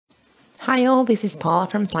Hi all, this is Paula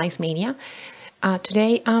from Slice Media.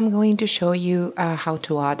 Today I'm going to show you how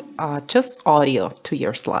to add just audio to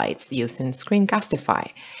your slides using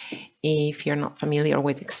Screencastify. If you're not familiar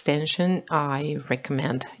with extension, I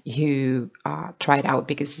recommend you try it out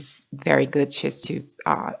because it's very good just to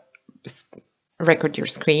record your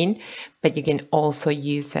screen, but you can also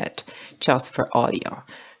use it just for audio.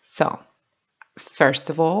 So first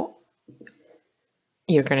of all,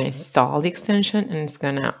 you're going to install the extension and it's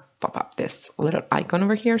going to pop up this little icon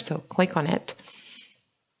over here. So click on it.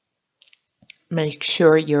 Make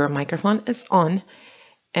sure your microphone is on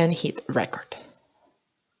and hit record.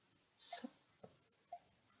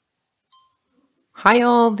 Hi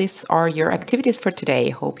all, these are your activities for today.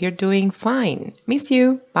 Hope you're doing fine. Miss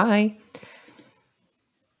you. Bye.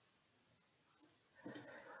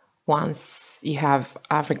 Once you have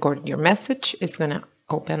recorded your message, it's going to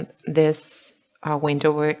open this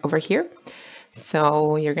window over here.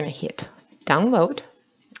 So you're going to hit download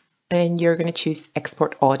and you're going to choose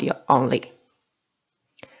export audio only.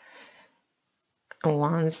 And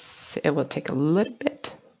once it will take a little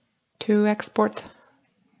bit to export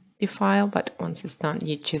the file, but once it's done,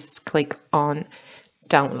 you just click on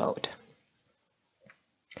download.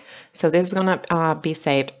 So this is gonna be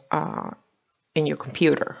saved in your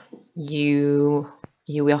computer. You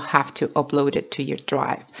will have to upload it to your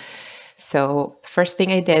drive. So first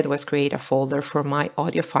thing I did was create a folder for my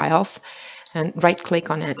audio files and right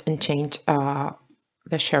click on it and change the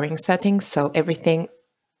sharing settings so everything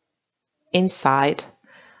inside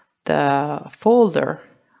the folder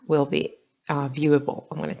will be viewable.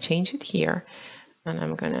 I'm going to change it here and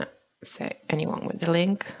I'm going to say anyone with the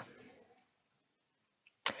link.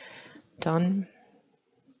 Done.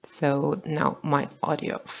 So now my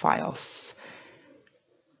audio files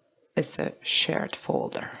is a shared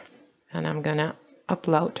folder and I'm going to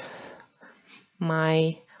upload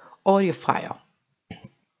my audio file.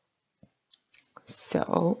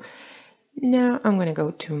 So now I'm going to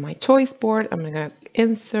go to my choice board. I'm going to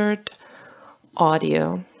insert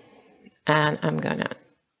audio and I'm going to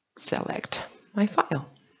select my file.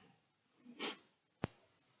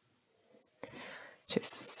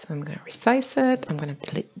 I'm going to resize it. I'm going to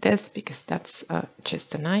delete this because that's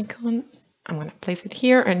just an icon. I'm going to place it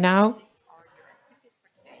here and now.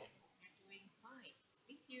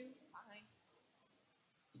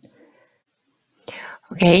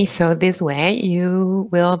 Okay, so this way you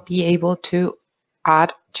will be able to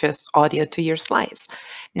add just audio to your slides.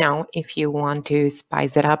 Now, if you want to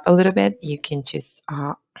spice it up a little bit, you can just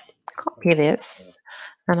copy this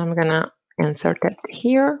and I'm going to insert it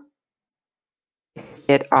here.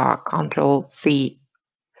 Hit Control C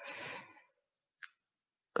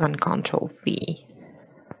and Control V.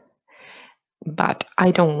 But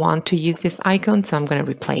I don't want to use this icon, so I'm going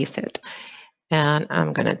to replace it. And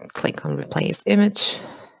I'm going to click on Replace Image,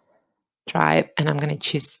 Drive, and I'm going to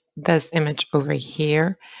choose this image over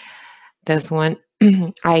here. This one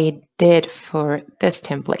I did for this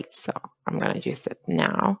template, so I'm going to use it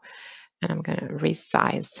now. And I'm going to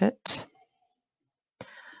resize it.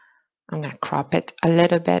 I'm going to crop it a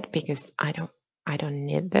little bit because I don't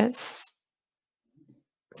need this.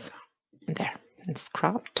 So there, it's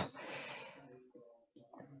cropped.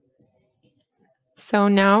 So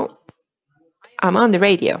now I'm on the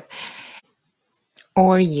radio.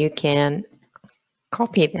 Or you can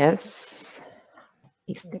copy this,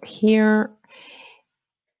 paste it here,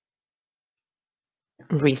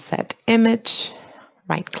 reset image,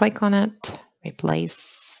 right click on it,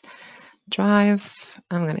 replace drive.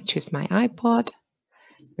 I'm going to choose my iPod,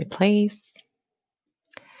 replace.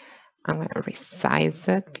 I'm going to resize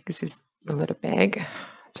it because it's a little big.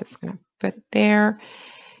 Just going to put it there.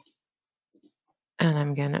 And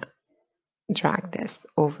I'm going to drag this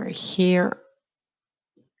over here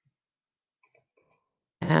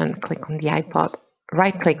and click on the iPod,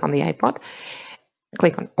 right click on the iPod,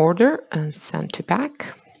 click on order and send to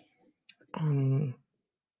back. You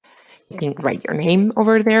can write your name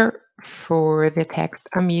over there. For the text,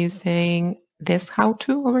 I'm using this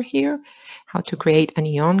how-to over here, how to create a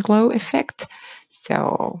neon glow effect.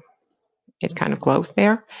 So it kind of glows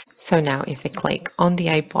there. So now if I click on the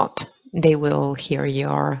iPod, they will hear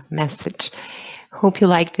your message. Hope you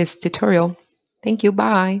like this tutorial. Thank you.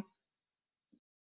 Bye.